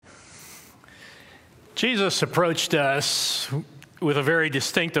Jesus approached us with a very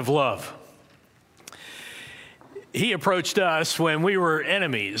distinctive love. He approached us when we were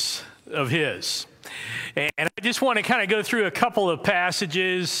enemies of his. And I just want to kind of go through a couple of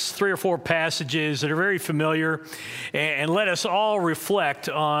passages, 3 or 4 passages that are very familiar, and let us all reflect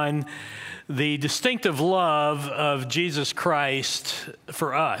on the distinctive love of Jesus Christ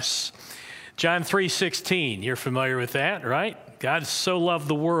for us. John 3:16, you're familiar with that, right? God so loved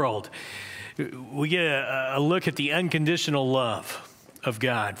the world. We get a look at the unconditional love of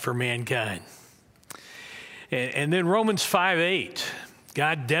God for mankind. And then Romans 5:8,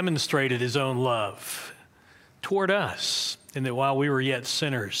 God demonstrated his own love toward us, and that while we were yet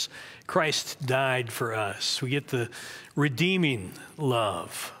sinners, Christ died for us. We get the redeeming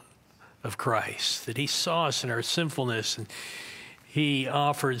love of Christ, that he saw us in our sinfulness, and he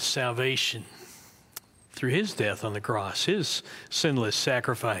offered salvation through his death on the cross, his sinless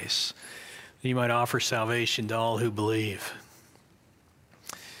sacrifice, that he might offer salvation to all who believe.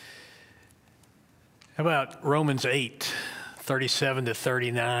 How about Romans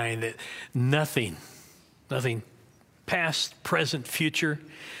 8:37-39, that nothing, past, present, future,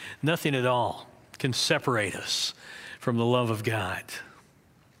 nothing at all can separate us from the love of God.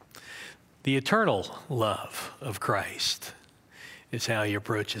 The eternal love of Christ is how he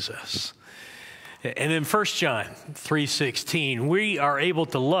approaches us. And in 1 John 3:16, we are able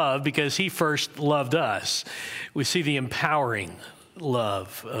to love because he first loved us. We see the empowering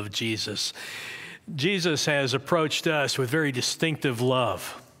love of Jesus. Jesus has approached us with very distinctive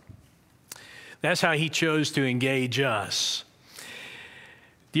love. That's how he chose to engage us.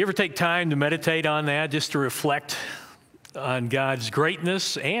 Do you ever take time to meditate on that, just to reflect on God's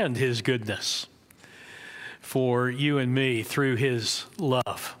greatness and his goodness for you and me through his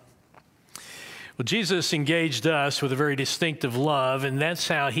love? Well, Jesus engaged us with a very distinctive love, and that's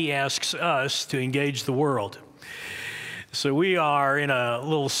how he asks us to engage the world. So we are in a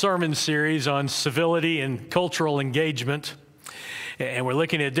little sermon series on civility and cultural engagement, and we're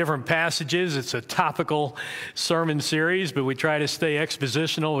looking at different passages. It's a topical sermon series, but we try to stay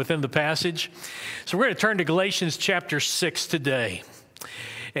expositional within the passage. So we're going to turn to Galatians chapter 6 today,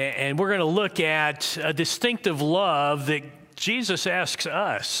 and we're going to look at a distinctive love that Jesus asks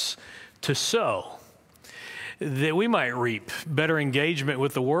us to sow, that we might reap better engagement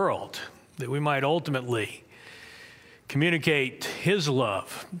with the world, that we might ultimately communicate his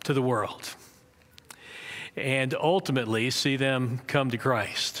love to the world, and ultimately see them come to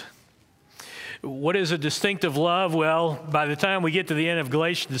Christ. What is a distinctive love? Well, by the time we get to the end of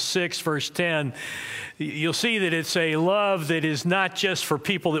Galatians 6, verse 10, you'll see that it's a love that is not just for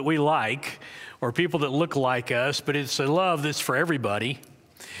people that we like or people that look like us, but it's a love that's for everybody.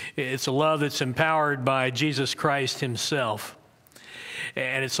 It's a love that's empowered by Jesus Christ himself.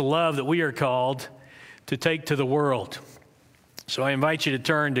 And it's a love that we are called to take to the world. So I invite you to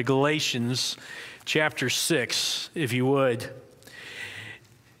turn to Galatians chapter 6, if you would.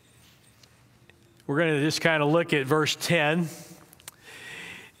 We're going to just kind of look at verse 10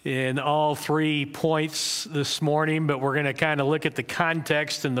 in all 3 points this morning, but we're going to kind of look at the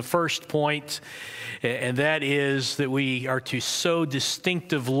context in the first point, and that is that we are to sow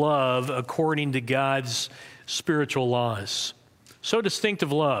distinctive love according to God's spiritual laws. Sow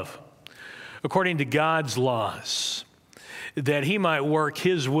distinctive love according to God's laws, that he might work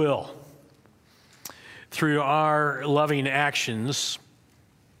his will through our loving actions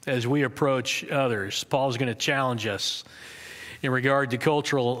as we approach others. Paul's going to challenge us in regard to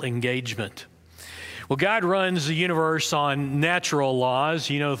cultural engagement. Well, God runs the universe on natural laws,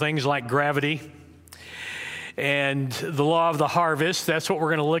 things like gravity and the law of the harvest. That's what we're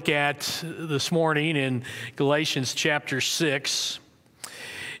going to look at this morning in Galatians chapter 6.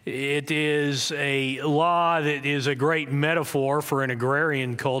 It is a law that is a great metaphor for an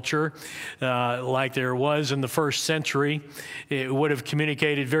agrarian culture, like there was in the first century. It would have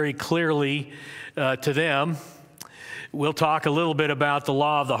communicated very clearly to them. We'll talk a little bit about the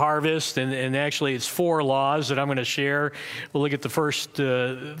law of the harvest, and actually it's 4 laws that I'm going to share. We'll look at the first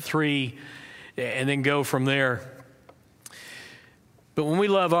 3 and then go from there. But when we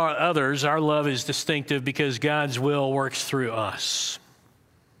love others, our love is distinctive because God's will works through us.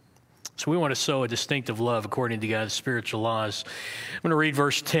 So we want to sow a distinctive love according to God's spiritual laws. I'm going to read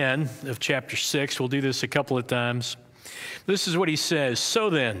verse 10 of chapter 6. We'll do this a couple of times. This is what he says.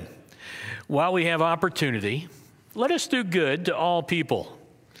 So then, while we have opportunity, let us do good to all people,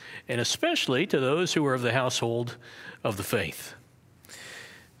 and especially to those who are of the household of the faith.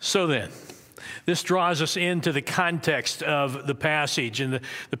 So then, This draws us into the context of the passage. And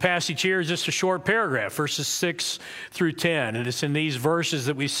the passage here is just a short paragraph, verses 6 through 10. And it's in these verses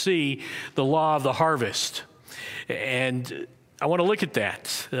that we see the law of the harvest. And I want to look at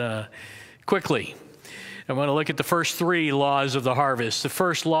that quickly. I want to look at the first three laws of the harvest. The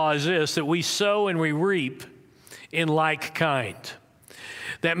first law is this, that we sow and we reap in like kind.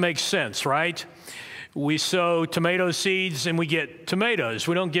 That makes sense, right? We sow tomato seeds and we get tomatoes.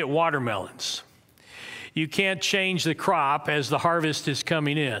 We don't get watermelons. You can't change the crop as the harvest is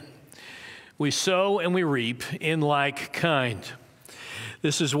coming in. We sow and we reap in like kind.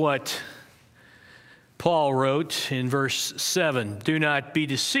 This is what Paul wrote in verse 7. Do not be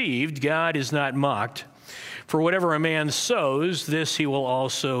deceived, God is not mocked. For whatever a man sows, this he will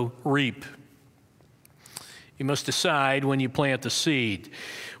also reap. You must decide when you plant the seed.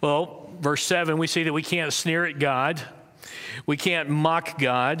 Well, verse 7, we see that we can't sneer at God. We can't mock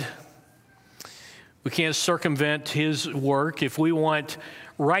God. We can't circumvent his work. If we want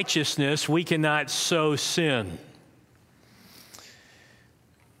righteousness, we cannot sow sin.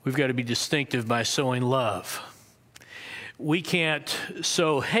 We've got to be distinctive by sowing love. We can't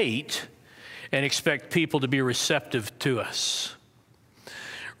sow hate and expect people to be receptive to us.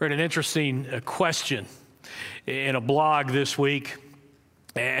 Read an interesting question in a blog this week,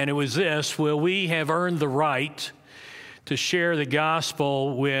 and it was this: will we have earned the right to share the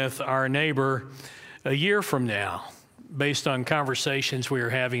gospel with our neighbor a year from now, based on conversations we are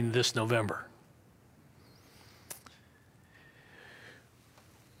having this November?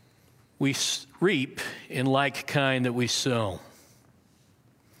 We reap in like kind that we sow.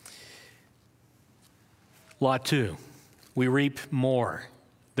 Law 2, we reap more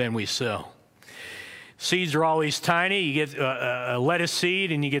than we sow. Seeds are always tiny. You get a lettuce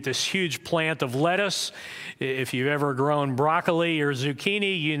seed and you get this huge plant of lettuce. If you've ever grown broccoli or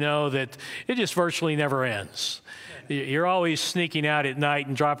zucchini, you know that it just virtually never ends. You're always sneaking out at night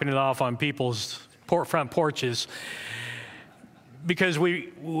and dropping it off on people's front porches because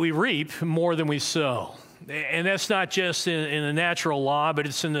we reap more than we sow. And that's not just in the natural law, but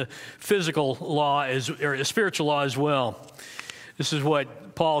it's in the physical law, or the spiritual law as well. This is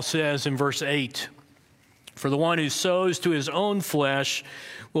what Paul says in verse 8. For the one who sows to his own flesh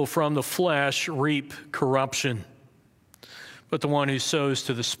will from the flesh reap corruption. But the one who sows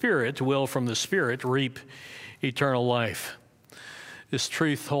to the Spirit will from the Spirit reap eternal life. This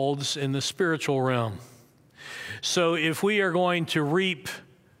truth holds in the spiritual realm. So if we are going to reap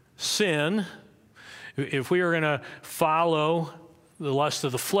sin, if we are going to follow the lust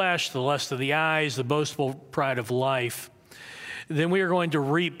of the flesh, the lust of the eyes, the boastful pride of life, then we are going to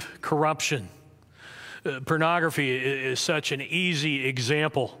reap corruption. Pornography is such an easy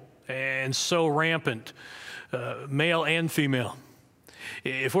example and so rampant, male and female.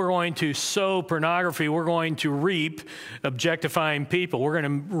 If we're going to sow pornography, we're going to reap objectifying people. We're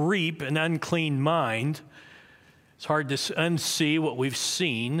going to reap an unclean mind. It's hard to unsee what we've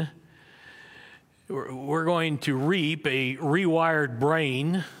seen. We're going to reap a rewired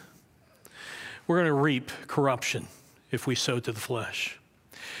brain. We're going to reap corruption if we sow to the flesh.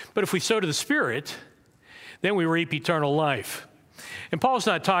 But if we sow to the Spirit, then we reap eternal life. And Paul's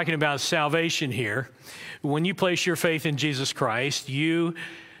not talking about salvation here. When you place your faith in Jesus Christ, you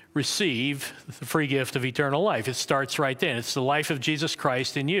receive the free gift of eternal life. It starts right then. It's the life of Jesus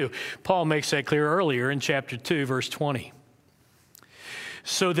Christ in you. Paul makes that clear earlier in chapter 2, verse 20.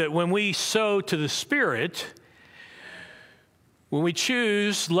 So that when we sow to the Spirit, when we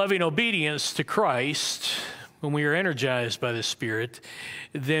choose loving obedience to Christ, when we are energized by the Spirit,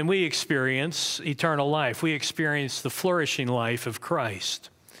 then we experience eternal life. We experience the flourishing life of Christ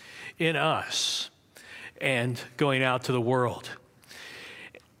in us and going out to the world.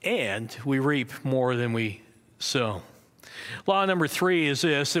 And we reap more than we sow. Law number 3 is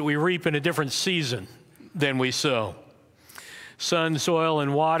this, that we reap in a different season than we sow. Sun, soil,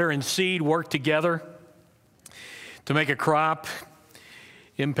 and water and seed work together to make a crop.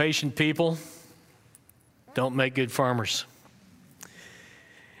 Impatient people don't make good farmers.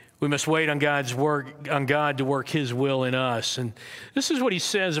 We must wait on God's work, on God to work his will in us. And this is what he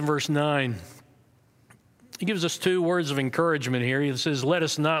says in verse 9. He gives us 2 words of encouragement here. He says, let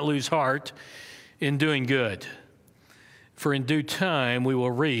us not lose heart in doing good, for in due time we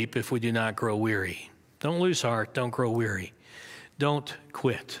will reap if we do not grow weary. Don't lose heart. Don't grow weary. Don't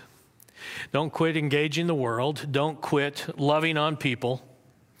quit. Don't quit engaging the world. Don't quit loving on people.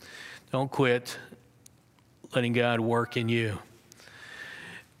 Don't quit letting God work in you.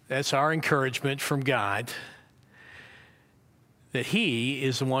 That's our encouragement from God, that he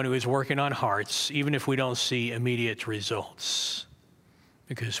is the one who is working on hearts, even if we don't see immediate results.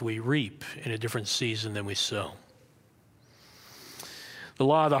 because we reap in a different season than we sow. The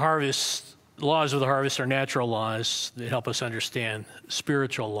laws of the harvest are natural laws that help us understand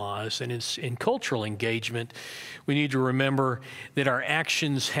spiritual laws. And in cultural engagement, we need to remember that our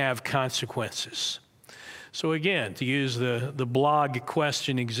actions have consequences. So again, to use the blog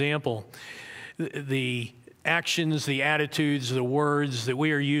question example, the actions, the attitudes, the words that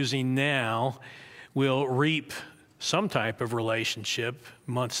we are using now will reap some type of relationship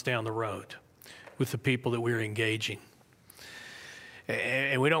months down the road with the people that we're engaging.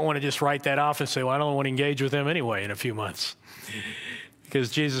 And we don't want to just write that off and say, well, I don't want to engage with them anyway in a few months.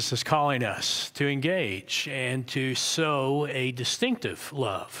 Because Jesus is calling us to engage and to sow a distinctive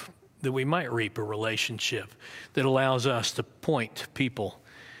love that we might reap a relationship that allows us to point people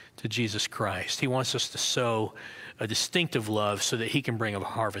to Jesus Christ. He wants us to sow a distinctive love so that he can bring a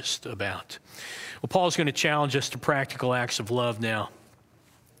harvest about. Well, Paul's going to challenge us to practical acts of love now.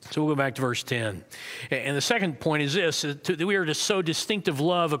 So we'll go back to verse 10. And the second point is this, that we are to sow distinctive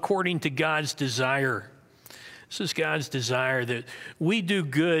love according to God's desire. This is God's desire that we do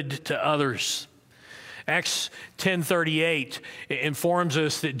good to others. Acts 10:38 informs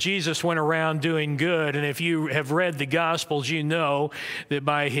us that Jesus went around doing good. And if you have read the Gospels, you know that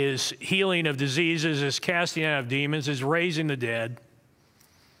by his healing of diseases, his casting out of demons, his raising the dead,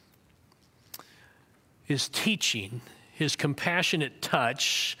 his teaching, his compassionate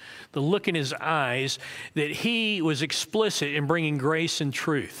touch, the look in his eyes, that he was explicit in bringing grace and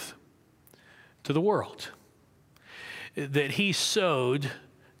truth to the world. That he sowed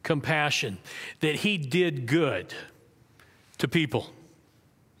compassion, that he did good to people.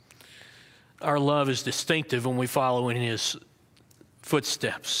 Our love is distinctive when we follow in his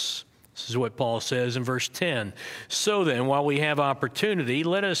footsteps. This is what Paul says in verse 10. So then, while we have opportunity,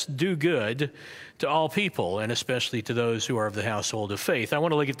 let us do good to all people, and especially to those who are of the household of faith. I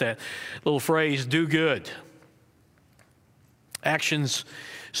want to look at that little phrase, do good. Actions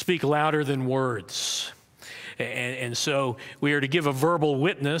speak louder than words. And so we are to give a verbal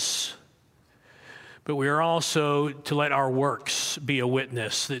witness, but we are also to let our works be a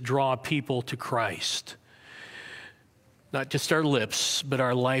witness that draw people to Christ. Not just our lips, but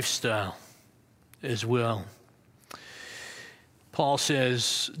our lifestyle as well. Paul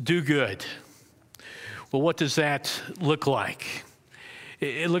says, do good. Well, what does that look like?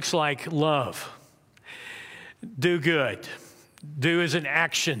 It looks like love. Do good. Do is an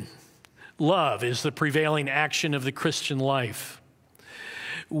action. Love is the prevailing action of the Christian life.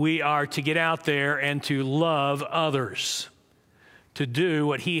 We are to get out there and to love others, to do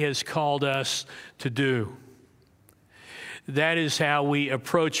what he has called us to do. That is how we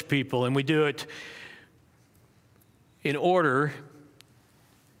approach people, and we do it in order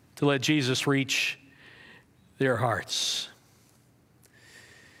to let Jesus reach their hearts.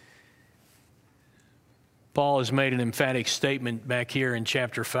 Paul has made an emphatic statement back here in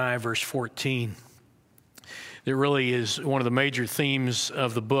chapter 5, verse 14. That really is one of the major themes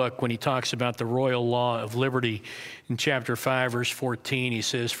of the book when he talks about the royal law of liberty. In chapter 5, verse 14, he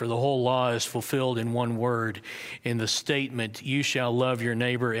says, for the whole law is fulfilled in one word, in the statement, you shall love your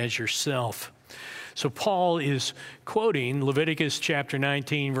neighbor as yourself. So Paul is quoting Leviticus chapter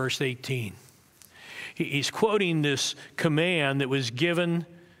 19, verse 18. He's quoting this command that was given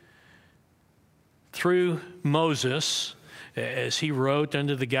through Moses as he wrote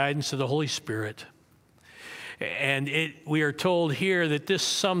under the guidance of the Holy Spirit. And we are told here that this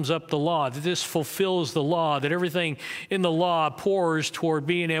sums up the law, that this fulfills the law, that everything in the law pours toward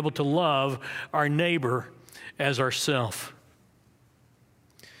being able to love our neighbor as ourself.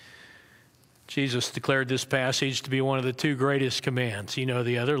 Jesus declared this passage to be one of the two greatest commands. You know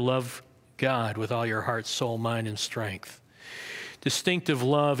the other, love God with all your heart, soul, mind, and strength. Distinctive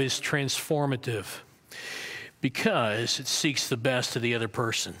love is transformative because it seeks the best of the other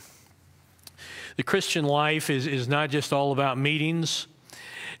person. The Christian life is not just all about meetings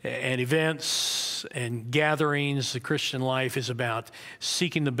and events and gatherings. The Christian life is about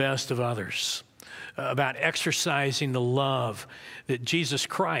seeking the best of others, about exercising the love that Jesus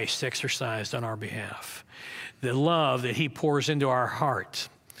Christ exercised on our behalf, the love that he pours into our heart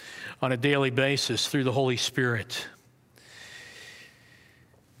on a daily basis through the Holy Spirit.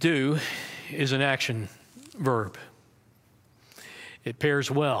 Do is an action verb. It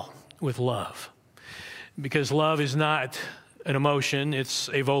pairs well with love because love is not an emotion, it's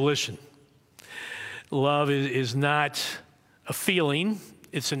a volition. Love is not a feeling,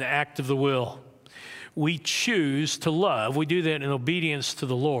 it's an act of the will. We choose to love. We do that in obedience to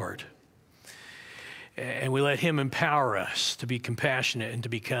the Lord. And we let him empower us to be compassionate and to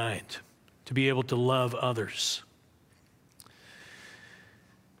be kind, to be able to love others.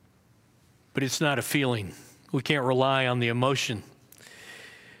 but it's not a feeling. We can't rely on the emotion.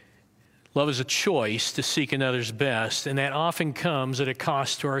 Love is a choice to seek another's best, and that often comes at a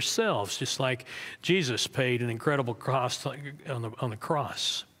cost to ourselves, just like Jesus paid an incredible cost on the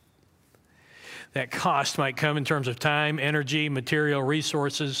cross. That cost might come in terms of time, energy, material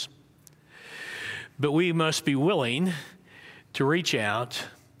resources, but we must be willing to reach out,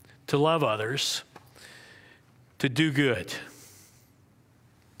 to love others, to do good.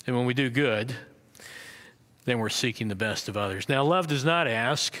 And when we do good, then we're seeking the best of others. Now, love does not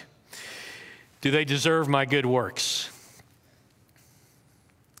ask, do they deserve my good works?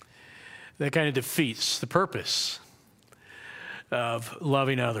 That kind of defeats the purpose of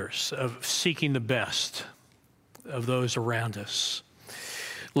loving others, of seeking the best of those around us.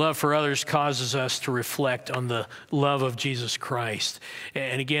 Love for others causes us to reflect on the love of Jesus Christ.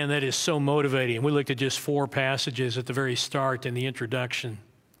 And again, that is so motivating. We looked at just 4 passages at the very start in the introduction.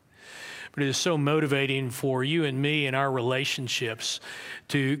 But it is so motivating for you and me in our relationships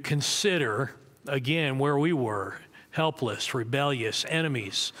to consider, again, where we were, helpless, rebellious,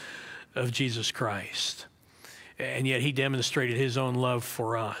 enemies of Jesus Christ. And yet he demonstrated his own love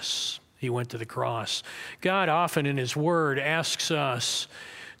for us. He went to the cross. God often in his word asks us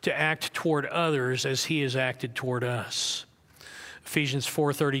to act toward others as he has acted toward us. Ephesians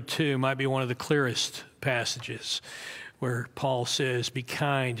 4:32 might be one of the clearest passages where Paul says, be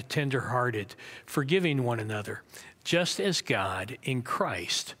kind, tender-hearted, forgiving one another, just as God in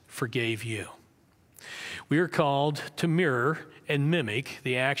Christ forgave you. We are called to mirror and mimic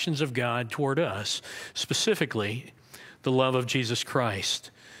the actions of God toward us, specifically the love of Jesus Christ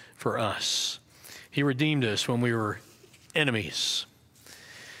for us. He redeemed us when we were enemies.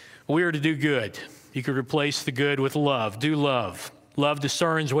 We are to do good. You could replace the good with love. Do love. Love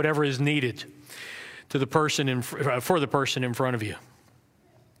discerns whatever is needed to the person for the person in front of you.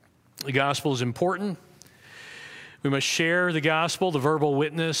 The gospel is important. We must share the gospel, the verbal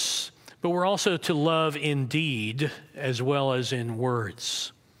witness, but we're also to love in deed as well as in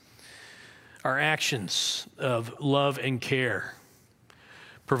words. Our actions of love and care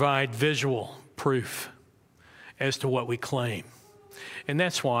provide visual proof as to what we claim. And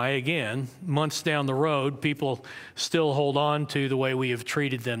that's why, again, months down the road, people still hold on to the way we have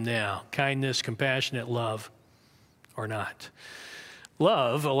treated them now. Kindness, compassionate love, or not.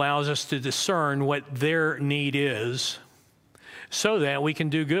 Love allows us to discern what their need is so that we can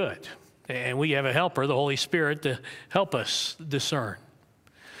do good. And we have a helper, the Holy Spirit, to help us discern.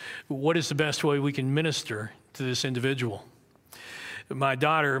 What is the best way we can minister to this individual? My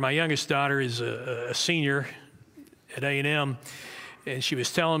youngest daughter is a senior at A&M, and she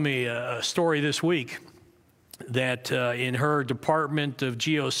was telling me a story this week that in her department of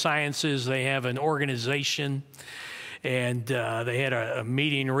geosciences, they have an organization, and they had a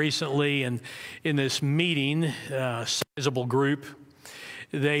meeting recently, and in this meeting, a sizable group,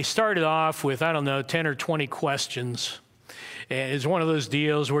 they started off with, 10 or 20 questions. And it's one of those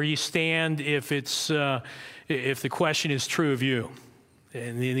deals where you stand if the question is true of you.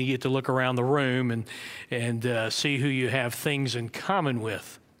 And then you get to look around the room and see who you have things in common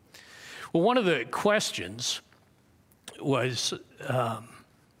with. Well, one of the questions was,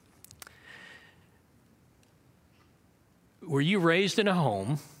 were you raised in a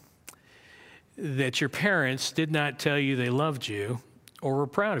home that your parents did not tell you they loved you or were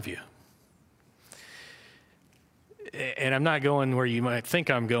proud of you? And I'm not going where you might think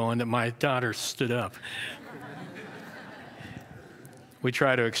I'm going, that my daughter stood up. We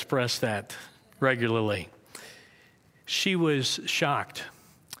try to express that regularly. She was shocked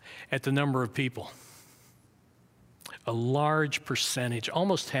at the number of people. A large percentage,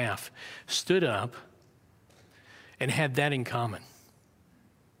 almost half, stood up and had that in common.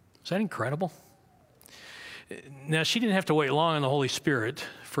 Is that incredible? Now, she didn't have to wait long on the Holy Spirit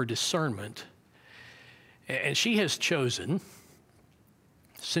for discernment. And she has chosen,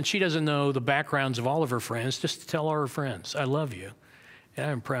 since she doesn't know the backgrounds of all of her friends, just to tell all her friends, I love you. And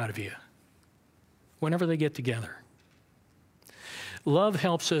I'm proud of you, whenever they get together. Love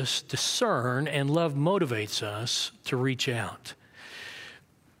helps us discern, and love motivates us to reach out.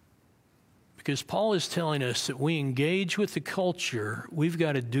 Because Paul is telling us that we engage with the culture, we've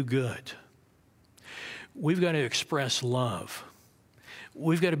got to do good. We've got to express love.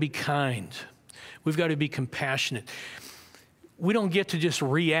 We've got to be kind. We've got to be compassionate. We don't get to just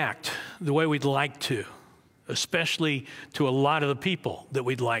react the way we'd like to, especially to a lot of the people that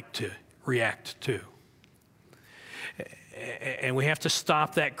we'd like to react to. And we have to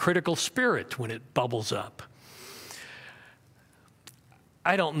stop that critical spirit when it bubbles up.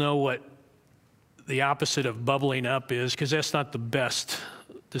 I don't know what the opposite of bubbling up is, because that's not the best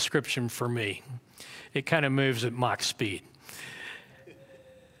description for me. It kind of moves at Mach speed.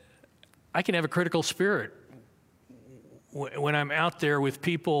 I can have a critical spirit when I'm out there with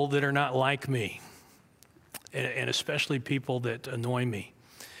people that are not like me, and especially people that annoy me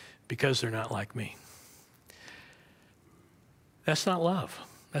because they're not like me. That's not love.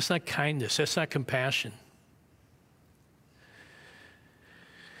 That's not kindness. That's not compassion.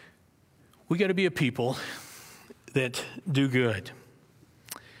 We got to be a people that do good.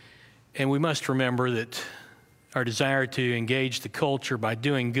 And we must remember that our desire to engage the culture by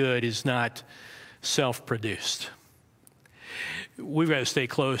doing good is not self-produced. We've got to stay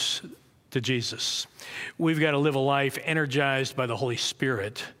close to Jesus. We've got to live a life energized by the Holy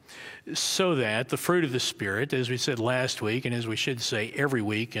Spirit so that the fruit of the Spirit, as we said last week, and as we should say every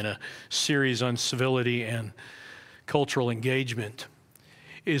week in a series on civility and cultural engagement,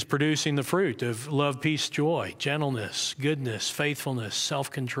 is producing the fruit of love, peace, joy, gentleness, goodness, faithfulness,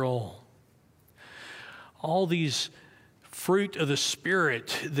 self-control. All these fruit of the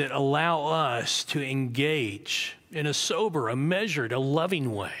Spirit that allow us to engage in a sober, a measured, a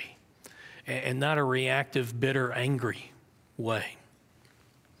loving way, and not a reactive, bitter, angry way.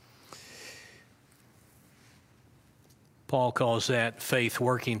 Paul calls that faith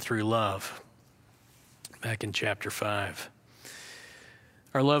working through love, back in chapter 5.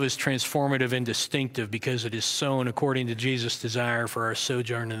 Our love is transformative and distinctive because it is sown according to Jesus' desire for our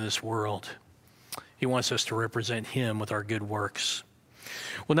sojourn in this world. He wants us to represent him with our good works.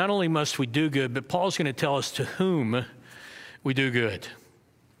 Well, not only must we do good, but Paul's going to tell us to whom we do good.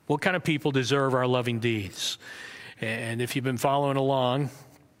 What kind of people deserve our loving deeds? And if you've been following along,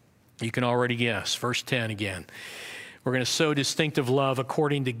 you can already guess. Verse 10 again. We're going to sow distinctive love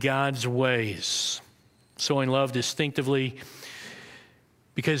according to God's ways. Sowing love distinctively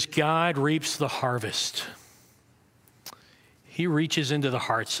because God reaps the harvest. He reaches into the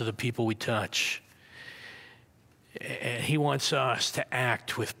hearts of the people we touch. And he wants us to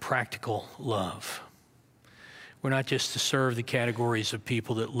act with practical love. We're not just to serve the categories of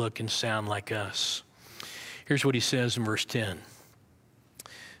people that look and sound like us. Here's what he says in verse 10.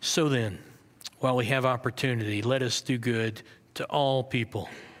 So then, while we have opportunity, let us do good to all people,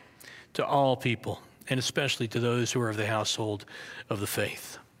 and especially to those who are of the household of the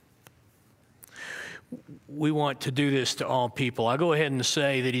faith. We want to do this to all people. I'll go ahead and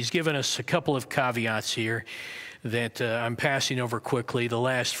say that he's given us a couple of caveats here that I'm passing over quickly. The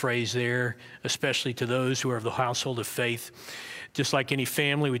last phrase there, especially to those who are of the household of faith. Just like any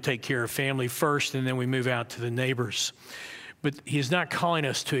family, we take care of family first, and then we move out to the neighbors. But he's not calling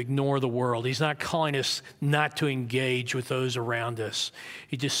us to ignore the world. He's not calling us not to engage with those around us.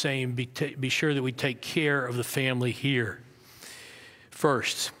 He's just saying be sure that we take care of the family here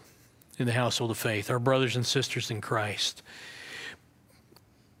first in the household of faith, our brothers and sisters in Christ.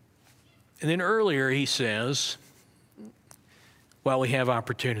 And then earlier he says, while we have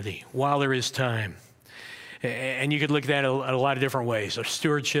opportunity, while there is time. And you could look at that a lot of different ways. A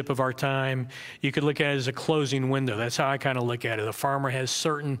stewardship of our time. You could look at it as a closing window. That's how I kind of look at it. A farmer has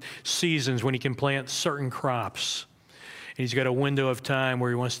certain seasons when he can plant certain crops. And he's got a window of time where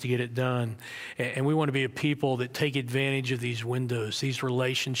he wants to get it done. And we want to be a people that take advantage of these windows, these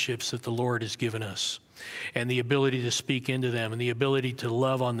relationships that the Lord has given us, and the ability to speak into them, and the ability to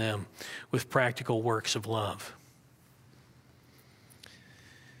love on them with practical works of love.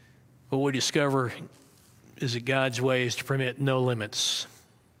 What we discover is that God's way is to permit no limits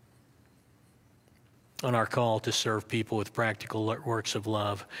on our call to serve people with practical works of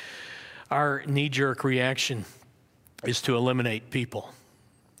love. Our knee-jerk reaction is to eliminate people,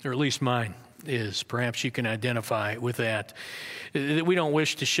 or at least mine is. Perhaps you can identify with that. We don't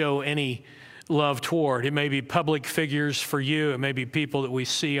wish to show any love toward. It may be public figures for you. It may be people that we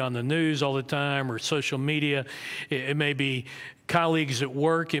see on the news all the time or social media. It may be colleagues at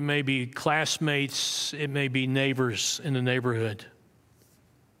work. It may be classmates. It may be neighbors in the neighborhood.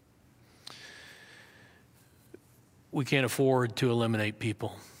 We can't afford to eliminate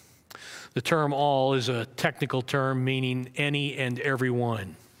people. The term all is a technical term meaning any and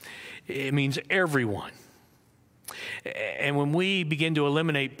everyone. It means everyone. And when we begin to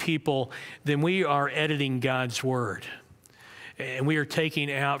eliminate people, then we are editing God's word. And we are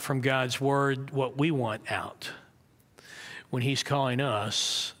taking out from God's word what we want out when he's calling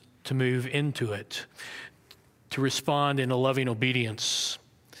us to move into it, to respond in a loving obedience,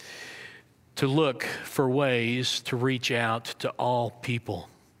 to look for ways to reach out to all people,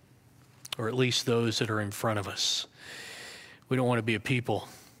 or at least those that are in front of us. We don't want to be a people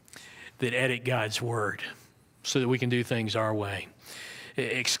that edit God's word so that we can do things our way.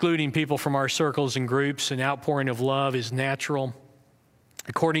 Excluding people from our circles and groups and outpouring of love is natural.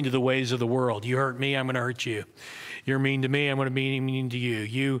 according to the ways of the world. You hurt me, I'm going to hurt you. You're mean to me, I'm going to be mean to you.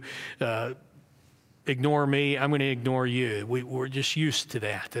 You ignore me, I'm going to ignore you. We're just used to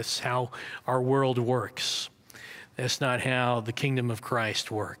that. That's how our world works. That's not how the kingdom of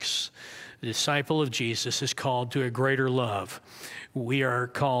Christ works. The disciple of Jesus is called to a greater love. We are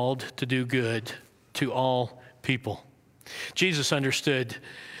called to do good to all people. Jesus understood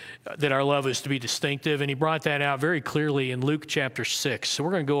that our love is to be distinctive, and he brought that out very clearly in Luke chapter 6. So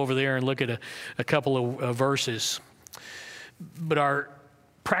we're going to go over there and look at a couple of verses. But our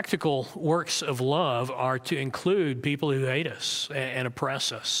practical works of love are to include people who hate us and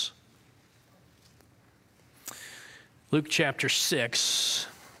oppress us. Luke chapter 6,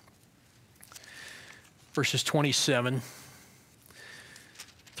 verses 27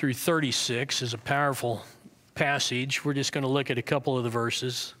 through 36 is a powerful passage. We're just going to look at a couple of the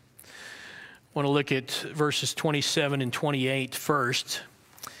verses. I want to look at verses 27 and 28 first.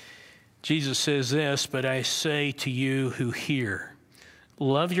 Jesus says this, "But I say to you who hear,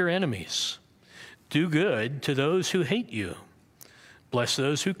 love your enemies, do good to those who hate you, bless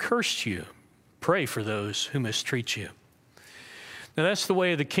those who curse you, pray for those who mistreat you." Now that's the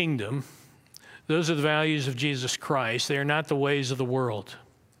way of the kingdom. Those are the values of Jesus Christ. They are not the ways of the world.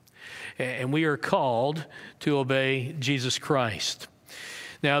 And we are called to obey Jesus Christ.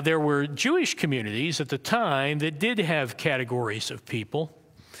 Now, there were Jewish communities at the time that did have categories of people.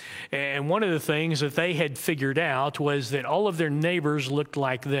 And one of the things that they had figured out was that all of their neighbors looked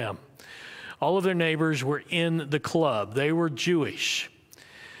like them. All of their neighbors were in the club. They were Jewish.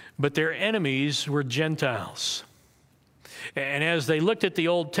 But their enemies were Gentiles. And as they looked at the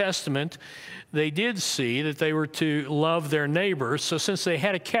Old Testament, they did see that they were to love their neighbors. So since they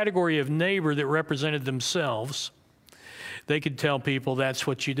had a category of neighbor that represented themselves, they could tell people that's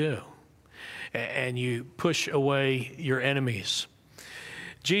what you do. And you push away your enemies.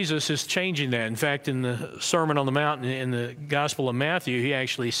 Jesus is changing that. In fact, in the Sermon on the Mount in the Gospel of Matthew, he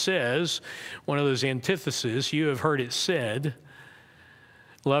actually says, one of those antitheses, "You have heard it said,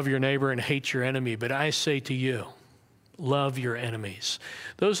 love your neighbor and hate your enemy. But I say to you, love your enemies."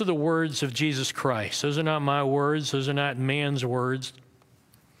 Those are the words of Jesus Christ. Those are not my words. Those are not man's words.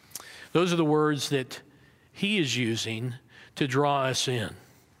 Those are the words that he is using to draw us in.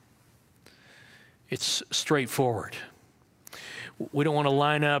 It's straightforward. We don't want to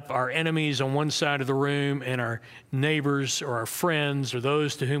line up our enemies on one side of the room and our neighbors or our friends or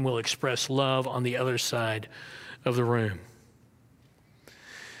those to whom we'll express love on the other side of the room.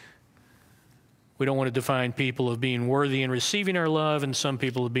 We don't want to define people of being worthy and receiving our love and some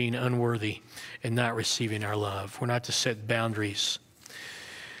people of being unworthy and not receiving our love. We're not to set boundaries.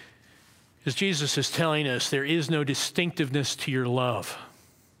 As Jesus is telling us, there is no distinctiveness to your love.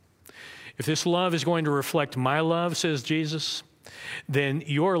 If this love is going to reflect my love, says Jesus, then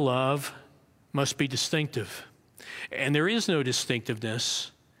your love must be distinctive. And there is no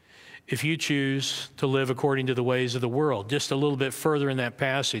distinctiveness if you choose to live according to the ways of the world. Just a little bit further in that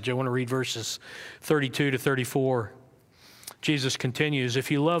passage, I want to read verses 32 to 34. Jesus continues,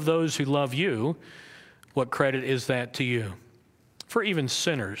 "If you love those who love you, what credit is that to you? For even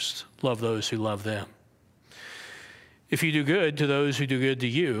sinners love those who love them. If you do good to those who do good to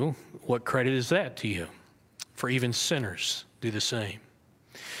you, what credit is that to you? For even sinners do the same.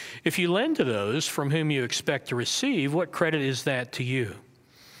 If you lend to those from whom you expect to receive, what credit is that to you?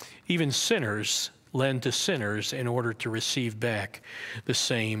 Even sinners lend to sinners in order to receive back the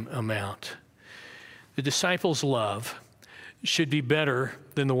same amount." The disciples' love should be better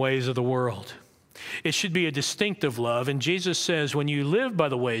than the ways of the world. It should be a distinctive love. And Jesus says, when you live by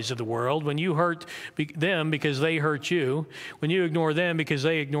the ways of the world, when you hurt them because they hurt you, when you ignore them because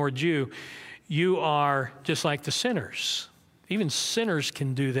they ignored you, you are just like the sinners. Even sinners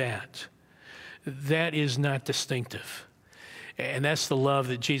can do that. That is not distinctive. And that's the love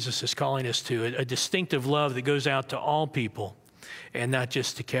that Jesus is calling us to, a distinctive love that goes out to all people and not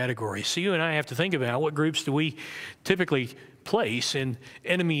just to categories. So you and I have to think about what groups do we typically place in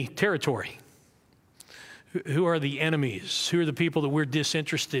enemy territory? Who are the enemies? Who are the people that we're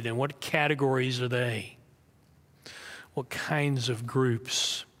disinterested in? What categories are they? What kinds of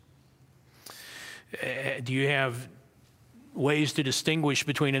groups? Do you have ways to distinguish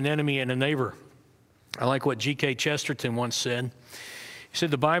between an enemy and a neighbor? I like what G.K. Chesterton once said. He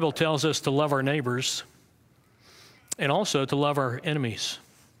said, the Bible tells us to love our neighbors and also to love our enemies,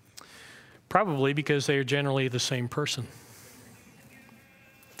 probably because they are generally the same person.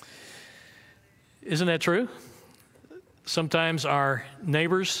 Isn't that true? Sometimes our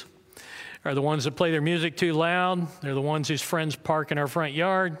neighbors are the ones that play their music too loud. They're the ones whose friends park in our front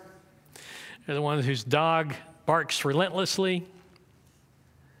yard. They're the ones whose dog barks relentlessly.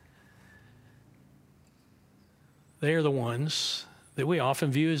 they are the ones that we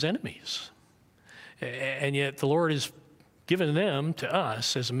often view as enemies. And yet the Lord has given them to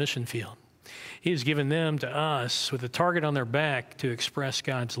us as a mission field. He has given them to us with a target on their back to express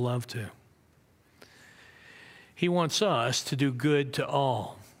God's love to. He wants us to do good to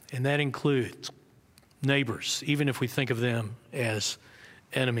all, and that includes neighbors, even if we think of them as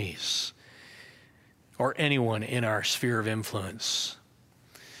enemies, or anyone in our sphere of influence.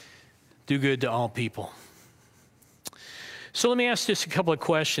 Do good to all people. So let me ask just a couple of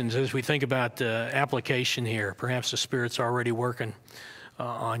questions as we think about application here. Perhaps the Spirit's already working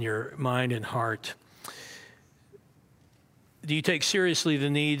on your mind and heart. Do you take seriously the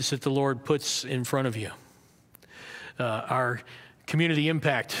needs that the Lord puts in front of you? Our community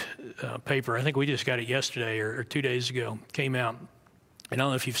impact paper, I think we just got it yesterday or 2 days ago, came out. I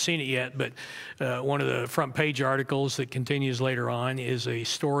don't know if you've seen it yet, but one of the front page articles that continues later on is a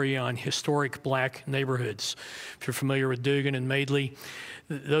story on historic black neighborhoods. If you're familiar with Dugan and Madeley,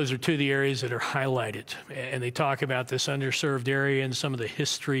 those are two of the areas that are highlighted. And they talk about this underserved area and some of the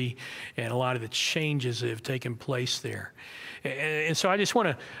history and a lot of the changes that have taken place there. And so I just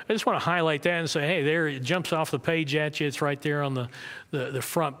want to highlight that and say, hey, there it jumps off the page at you. It's right there on the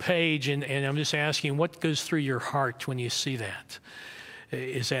front page. And I'm just asking, what goes through your heart when you see that?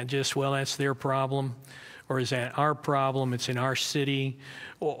 Is that just, well, that's their problem? Or is that our problem? It's in our city?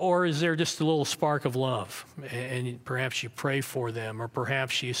 Or is there just a little spark of love? And perhaps you pray for them. Or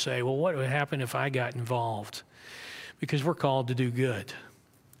perhaps you say, well, what would happen if I got involved? Because we're called to do good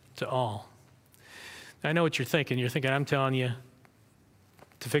to all. I know what you're thinking. You're thinking, I'm telling you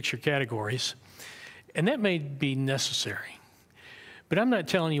to fix your categories. And that may be necessary. But I'm not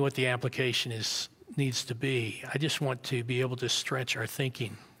telling you what the application needs to be. I just want to be able to stretch our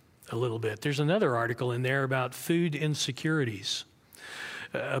thinking a little bit. There's another article in there about food insecurities,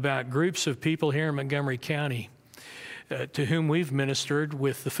 about groups of people here in Montgomery County to whom we've ministered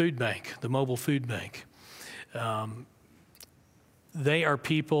with the food bank, the mobile food bank. They are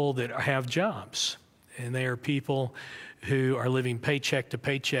people that have jobs, and they are people who are living paycheck to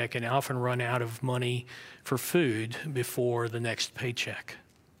paycheck and often run out of money for food before the next paycheck.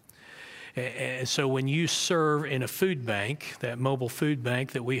 And so when you serve in a food bank, that mobile food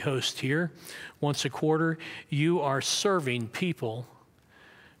bank that we host here once a quarter, you are serving people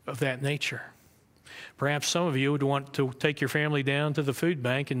of that nature. Perhaps some of you would want to take your family down to the food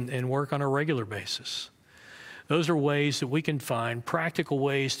bank and work on a regular basis. Those are ways that we can find practical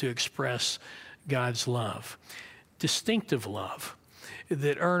ways to express God's love, distinctive love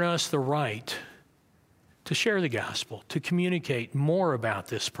that earn us the right to share the gospel, to communicate more about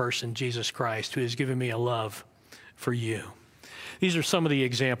this person, Jesus Christ, who has given me a love for you. These are some of the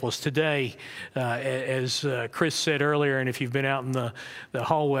examples. Today, as Chris said earlier, and if you've been out in the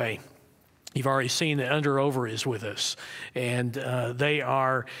hallway, you've already seen that Under Over is with us, and they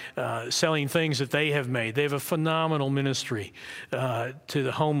are selling things that they have made. They have a phenomenal ministry to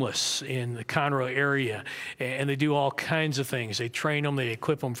the homeless in the Conroe area, and they do all kinds of things. They train them, they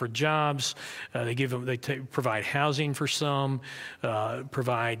equip them for jobs, they provide housing for some,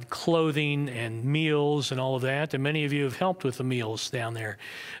 provide clothing and meals and all of that. And many of you have helped with the meals down there.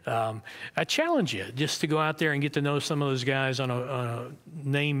 I challenge you just to go out there and get to know some of those guys on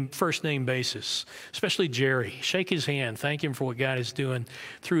a first name basis. Especially Jerry. Shake his hand. Thank him for what God is doing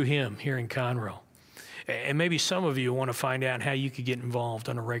through him here in Conroe. And maybe some of you want to find out how you could get involved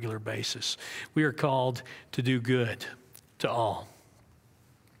on a regular basis. We are called to do good to all.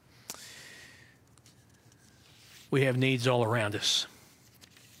 We have needs all around us.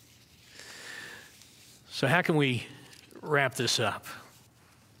 So how can we wrap this up?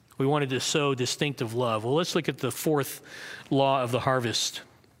 We wanted to sow distinctive love. Well, let's look at the fourth law of the harvest.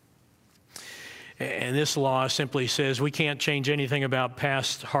 And this law simply says we can't change anything about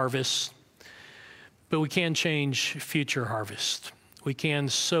past harvests, but we can change future harvest. We can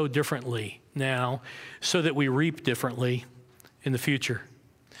sow differently now so that we reap differently in the future.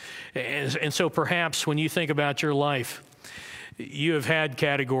 And so perhaps when you think about your life, you have had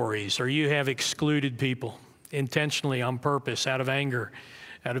categories or you have excluded people intentionally on purpose, out of anger,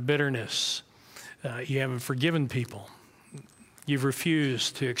 out of bitterness. You haven't forgiven people. You've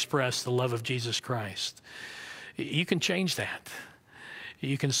refused to express the love of Jesus Christ. You can change that.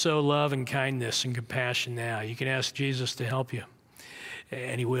 You can sow love and kindness and compassion now. You can ask Jesus to help you,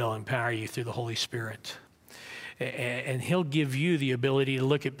 and he will empower you through the Holy Spirit. And he'll give you the ability to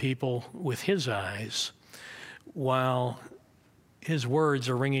look at people with his eyes while his words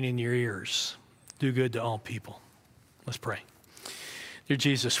are ringing in your ears. Do good to all people. Let's pray. Dear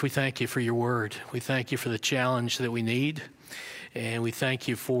Jesus, we thank you for your word. We thank you for the challenge that we need. And we thank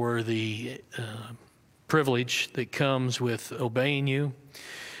you for the privilege that comes with obeying you,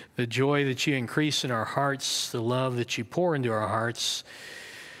 the joy that you increase in our hearts, the love that you pour into our hearts,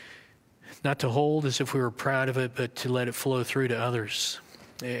 not to hold as if we were proud of it, but to let it flow through to others.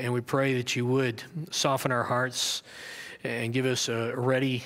 And we pray that you would soften our hearts and give us a ready